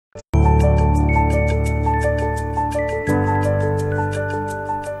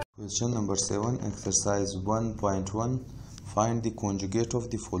Question number 7 exercise 1.1 find the conjugate of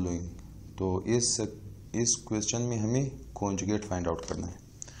the following. तो इस question में हमें कॉन्जुगेट फाइंड आउट करना है।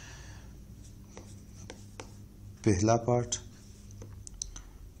 पहला पार्ट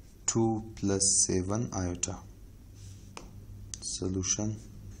 2 + 7 आयोटा। सॉल्यूशन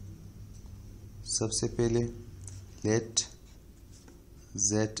सबसे पहले late z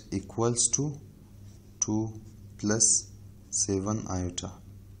equals to 2 + 7 iota.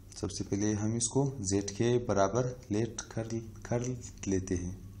 सबसे पहले हम इसको z के बराबर लेट कर लेते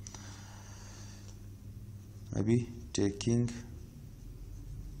हैं। अभी taking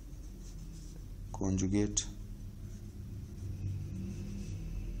conjugate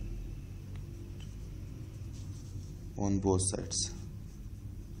on both sides.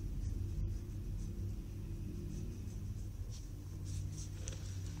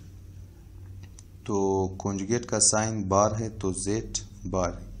 तो कॉन्जुगेट का साइन बार है, तो z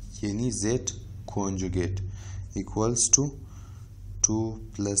बार यानी z conjugate equals to 2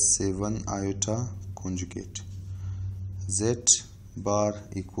 + 7 iota conjugate. z bar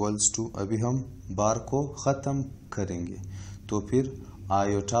equals to, अभी हम बार को ख़त्म करेंगे तो फिर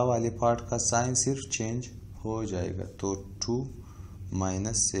आयोटा वाले पार्ट का साइन सिर्फ चेंज हो जाएगा, तो 2 -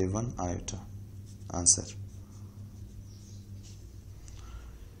 7 आयोटा आंसर।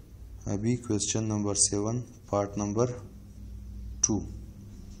 अभी question number 7 part number 2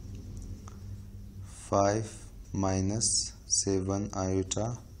 5 - 7 iota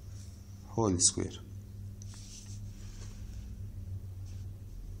whole square.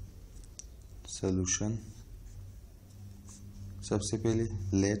 Solution सबसे पहले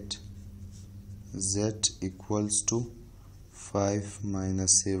late z equals to 5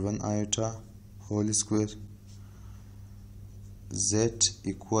 - 7 iota whole square. z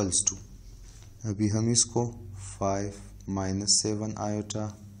equals to, अभी हम इसको 5 - 7 आयोटा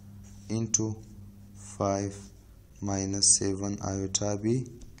इंटू 5 - 7 आयोटा भी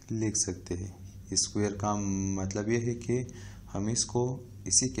लिख सकते हैं। स्क्वायर का मतलब ये है कि हम इसको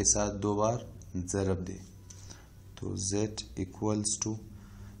इसी के साथ दो बार ज़रब दें। तो z equals to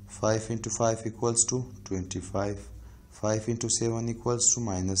 5 × 5 equals to 25, 5 × 7 equals to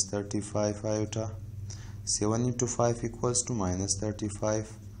 -35 iota, 7 × 5 equals to -35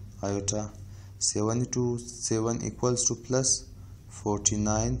 iota, 7 × 7 equals to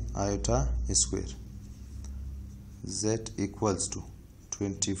 +49 iota square. z equals to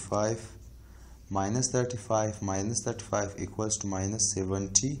 25 -35 equals to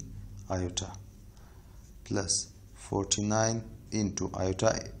 -70 iota plus 49 into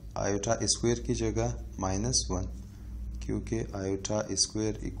iota square की जगह -1, क्योंकि iota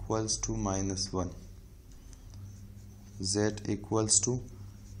square equals to -1। z equals to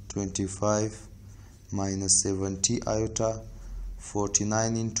 25 - 70 iota,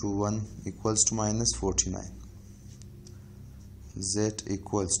 49 into 1 equals to -49। z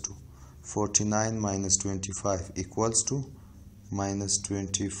equals to 49 - 25 equals to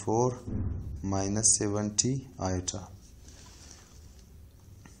 -24 - 70 iota.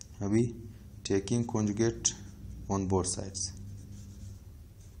 अभी taking conjugate on both sides.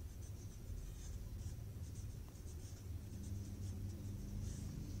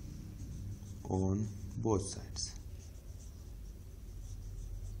 On both sides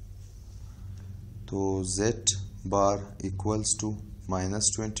तो z bar equals to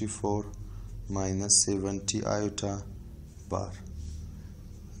 -24 - 70 iota bar.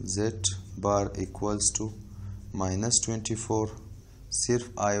 z bar equals to -24,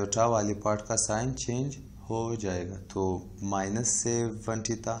 सिर्फ iota वाले part का sign change हो जाएगा, तो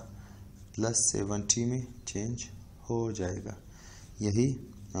 -70 था +70 में चेंज हो जाएगा। यही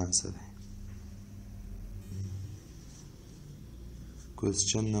आंसर है।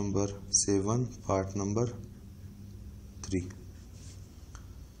 Question number 7 part number 3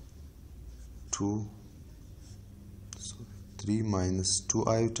 3 - 2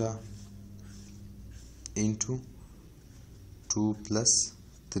 iota into 2 +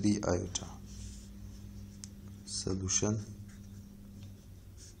 3 iota. Solution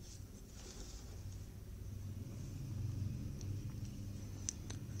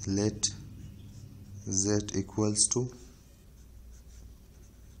let z equals to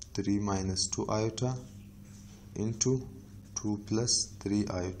 3 - 2 iota into 2 + 3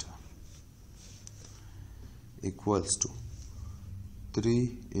 iota equals to 3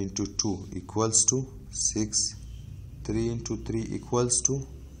 × 2 equals to 6, 3 × 3 equals to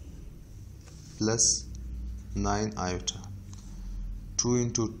 +9 iota, 2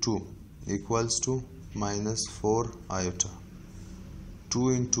 × 2 equals to -4 iota, 2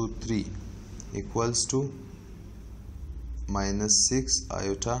 × 3 equals to minus 6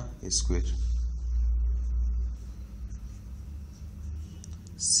 iota square.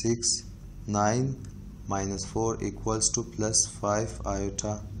 6 9 minus 4 equals to plus 5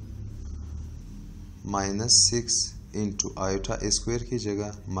 iota minus 6 into iota square की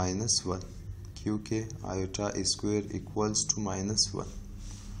जगह minus 1, क्योंकि iota square equals to minus 1.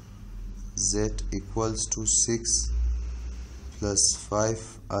 Z equals to 6 plus 5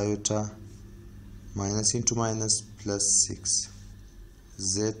 iota minus into minus plus 6.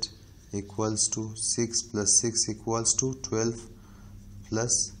 Z equals to 6 plus 6 equals to 12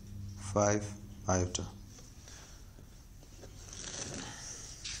 plus 5 iota.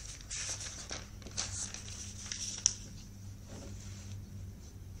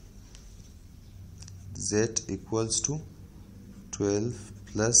 Z equals to 12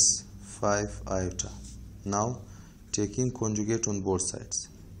 plus 5 iota. Now taking conjugate on both sides.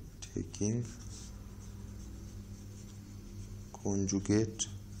 Taking conjugate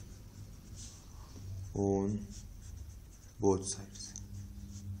on both sides.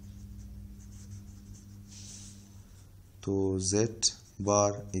 तो z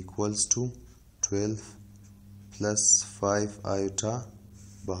bar equals to 12 plus 5 iota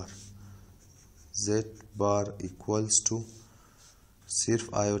bar. Z bar equals to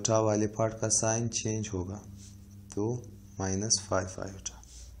सिर्फ iota वाले part का sign change होगा तो minus 5 iota.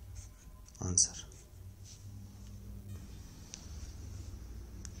 Answer.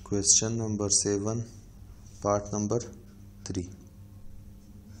 Question number 7, part number 3.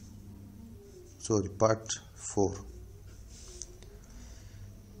 Sorry, part 4.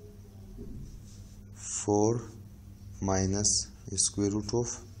 4 minus square root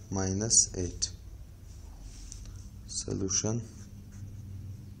of minus 8. Solution.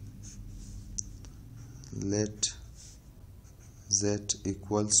 Let z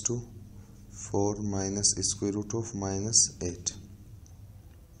equals to 4 minus square root of minus 8.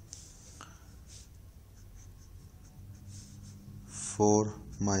 4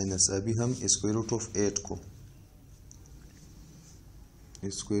 minus, अभी हम square root of 8 को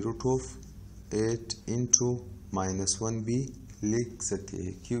square root of 8 into minus 1 भी लिख सकते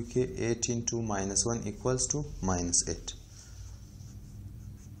हैं, क्योंकि 8 into minus 1 equals to minus 8.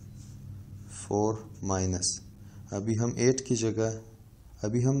 4 minus, अभी हम 8 की जगह,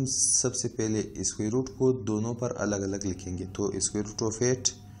 अभी हम सबसे पहले स्क्वायर रूट को दोनों पर अलग अलग लिखेंगे. तो square root of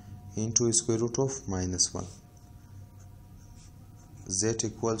 8 into square root of minus 1. z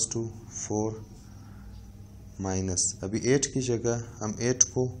equals to 4 minus, अभी 8 की जगह हम 8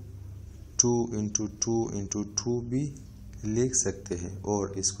 को 2 इंटू 2 इंटू 2 भी लिख सकते हैं,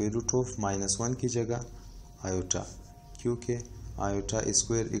 और स्क्वायर रूट ऑफ माइनस 1 की जगह आयोटा, क्योंकि iota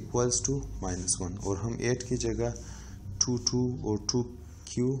square equals to minus 1, और हम 8 की जगह 2 2 और 2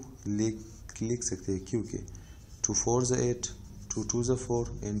 क्यू लिख सकते हैं, क्योंकि 2 4 ज़ा 8, 2 2 ज़ा 4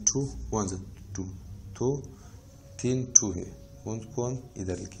 एंड 2 1 ज़ा 2, तो 3 2 है, उनको हम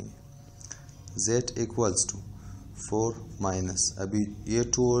इधर लिखेंगे. z इक्वल्स टू 4 माइनस, अभी ये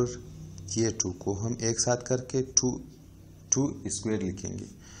 2 और ये 2 को हम एक साथ करके 2 स्क्वायर लिखेंगे,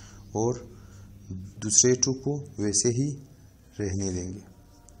 और दूसरे 2 को वैसे ही रहने देंगे.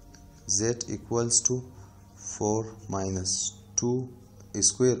 z equals to 4 minus 2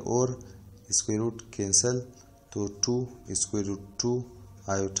 square, और स्क्वायर रूट कैंसल, तो 2 स्क्वायर रूट 2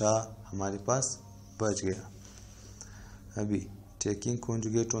 आयोटा हमारे पास बच गया. अभी taking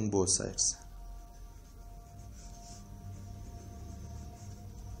conjugate on both sides.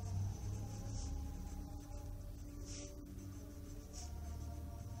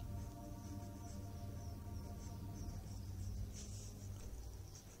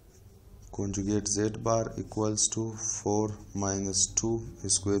 Conjugate z bar equals to 4 minus 2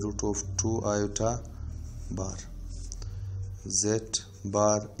 square root of 2 iota bar. Z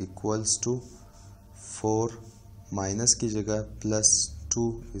bar equals to 4 minus की जगह plus 2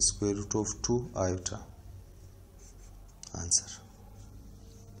 square root of 2 iota. Answer.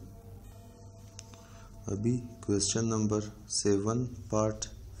 अभी question number 7 part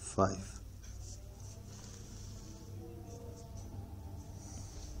 5.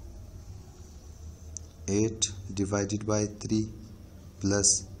 Eight divided by 3 plus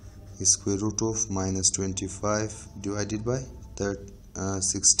square root of minus 25 divided by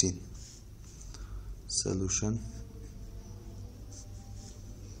 16. Solution.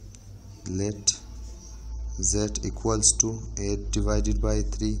 Let z equals to 8 divided by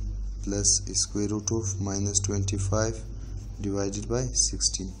 3 plus square root of minus 25 divided by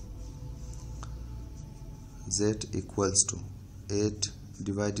 16. z equals to 8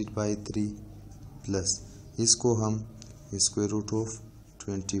 divided by 3 plus, इसको हम square root of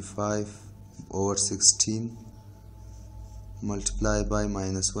 25 over 16 multiply by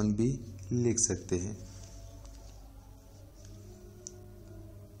 -1 भी लिख सकते हैं।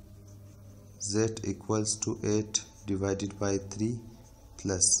 z equals to 8 divided by 3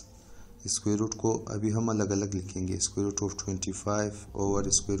 plus square root को अभी हम अलग अलग लिखेंगे। Square root of 25 over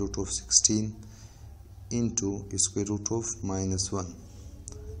square root of 16 into square root of -1।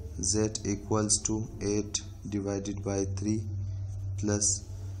 z equals to 8 divided by 3 plus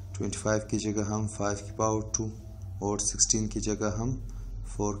 25 की जगह हम 5 की पावर 2 और 16 की जगह हम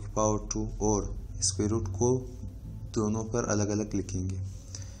 4 की पावर 2 और स्क्वायर रूट को दोनों पर अलग अलग लिखेंगे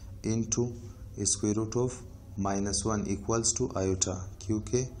into square root of -1 equals to iota,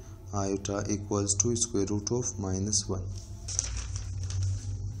 क्योंकि iota equals to square root of -1।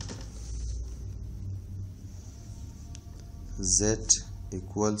 z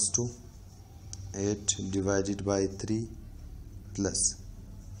equals to 8 divided by 3 plus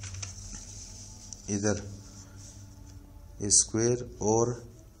इधर स्क्वायर और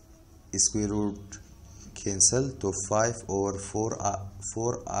स्क्वायर रूट कैंसल तो 5 ओवर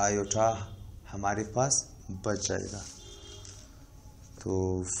 4 आयोटा हमारे पास बच जाएगा। तो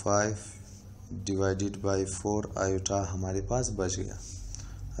 5 डिवाइडेड बाय 4 आयोटा हमारे पास बच गया।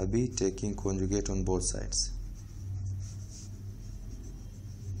 अभी taking conjugate on both sides.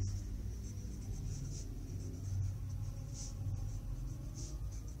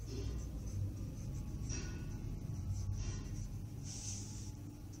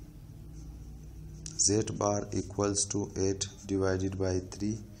 z bar equals to 8 divided by 3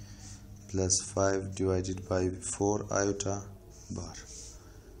 plus 5 divided by 4 iota bar।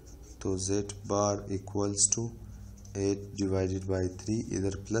 तो z bar equals to 8 divided by 3,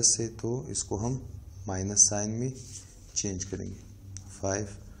 इधर प्लस है तो इसको हम माइनस साइन में चेंज करेंगे।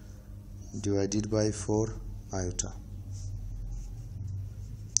 5 divided by 4 iota।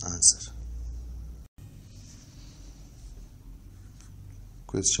 Answer.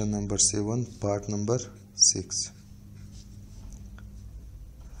 Question number 7, part number 6।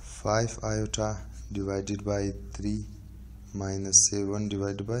 5 iota divided by 3 minus 7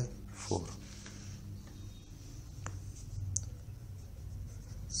 divided by 4।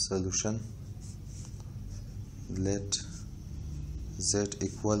 Solution: let z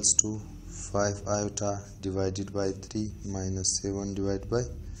equals to 5 iota divided by 3 minus 7 divided by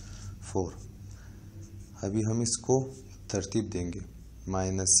 4। अभी हम इसको तरतीब देंगे।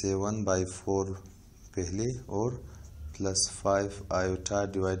 -7/4 पहले और +5 आयोटा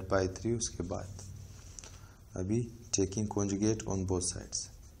डिवाइड बाय 3 उसके बाद। अभी taking conjugate on both sides.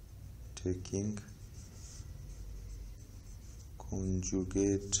 Taking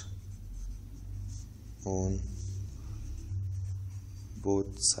conjugate on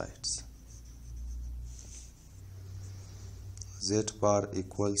both sides. z bar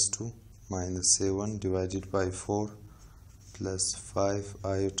equals to -7 divided by 4 plus 5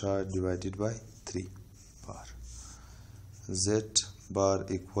 iota divided by 3 bar। z bar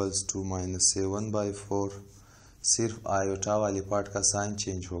equals to -7/4, सिर्फ आयोटा वाले पार्ट का साइन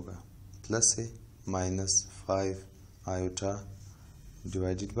चेंज होगा, plus है -5 iota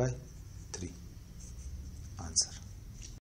divided by 3। Answer.